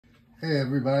Hey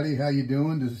everybody, how you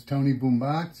doing? This is Tony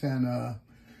Boombox, and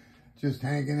just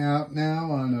hanging out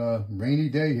now on a rainy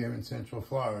day here in Central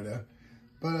Florida.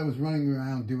 But I was running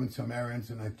around doing some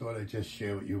errands, and I thought I'd just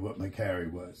share with you what my carry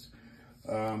was.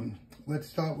 Let's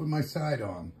start with my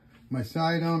sidearm. My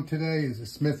sidearm today is a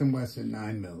Smith & Wesson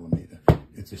 9mm.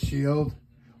 It's a Shield,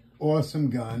 awesome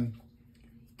gun.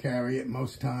 Carry it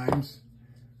most times,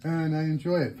 and I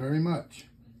enjoy it very much.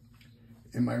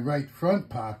 In my right front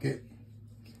pocket,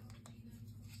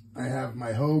 I have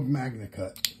my Hogue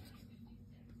MagnaCut.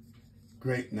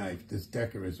 Great knife. This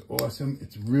Decker is awesome.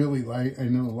 It's really light. I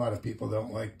know a lot of people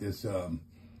don't like this FRN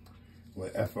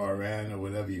or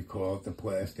whatever you call it, the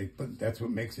plastic, but that's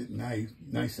what makes it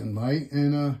nice and light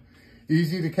and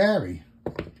easy to carry.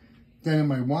 Then in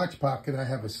my watch pocket, I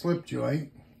have a slip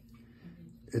joint.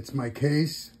 It's my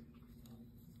Case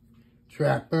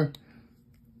Trapper.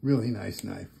 Really nice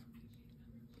knife.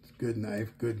 It's a good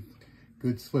knife, good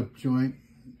slip joint.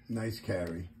 Nice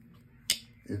carry.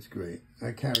 It's great.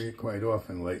 I carry it quite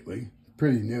often lately.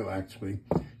 Pretty new, actually.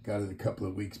 Got it a couple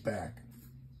of weeks back.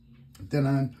 Then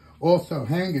I'm also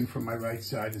hanging from my right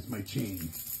side is my chain,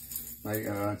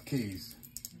 my keys.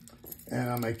 And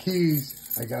on my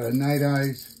keys, I got a Night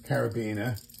Eyes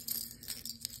carabiner.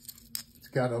 It's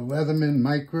got a Leatherman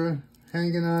Micra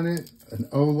hanging on it, an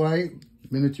Olight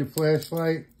miniature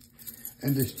flashlight,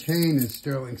 and this chain is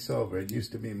sterling silver. It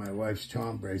used to be my wife's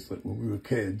charm bracelet when we were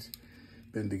kids.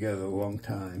 Been together a long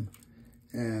time.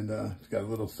 And it's got a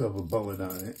little silver bullet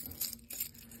on it.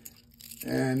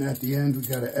 And at the end, we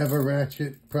got an Ever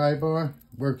Ratchet pry bar.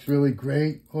 Works really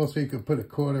great. Also, you could put a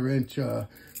 1/4-inch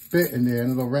bit in there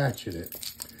and it'll ratchet it.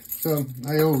 So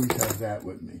I always have that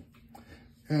with me.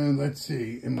 And let's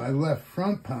see, in my left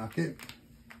front pocket,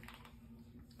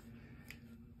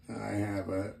 I have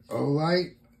a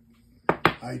Olight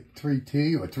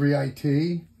i3T or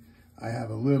 3IT. I have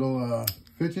a little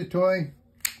fidget toy.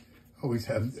 Always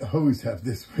have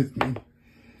this with me.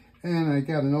 And I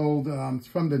got an old, it's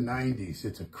from the 90s.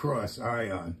 It's a Cross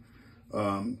Ion.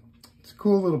 It's a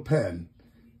cool little pen.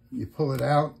 You pull it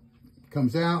out,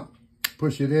 comes out,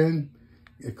 push it in,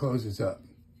 it closes up.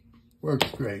 Works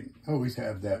great. Always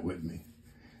have that with me.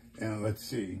 And let's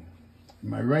see, in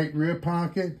my right rear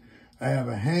pocket, I have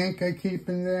a Hank I keep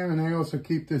in there, and I also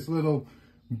keep this little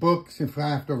books if I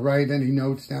have to write any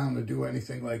notes down or do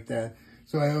anything like that.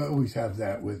 So I always have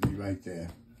that with me right there.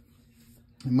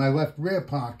 In my left rear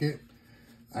pocket,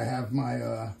 I have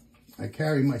my, I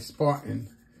carry my Spartan.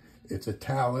 It's a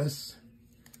Talus,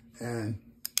 and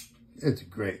it's a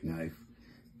great knife.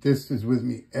 This is with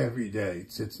me every day.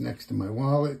 It sits next to my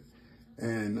wallet,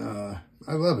 and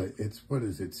I love it. It's, what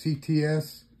is it,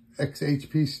 CTS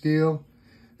XHP steel,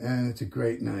 and it's a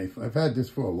great knife. I've had this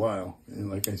for a while,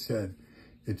 and like I said,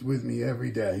 it's with me every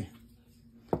day.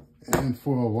 And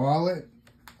for a wallet,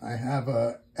 I have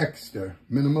a Exter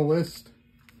Minimalist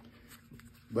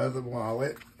leather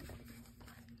wallet.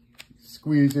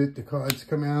 Squeeze it, the cards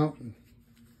come out.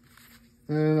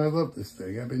 And I love this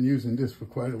thing. I've been using this for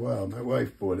quite a while. My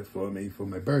wife bought it for me for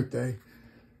my birthday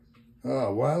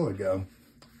a while ago.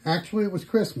 Actually, it was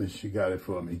Christmas she got it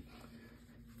for me.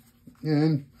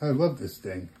 And I love this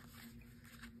thing.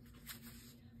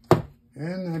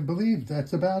 And I believe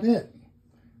that's about it.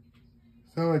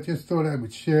 So I just thought I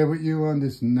would share with you on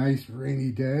this nice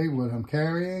rainy day what I'm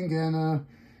carrying. And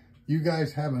you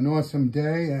guys have an awesome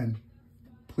day. And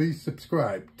please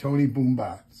subscribe. Tony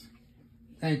Boombox.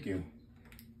 Thank you.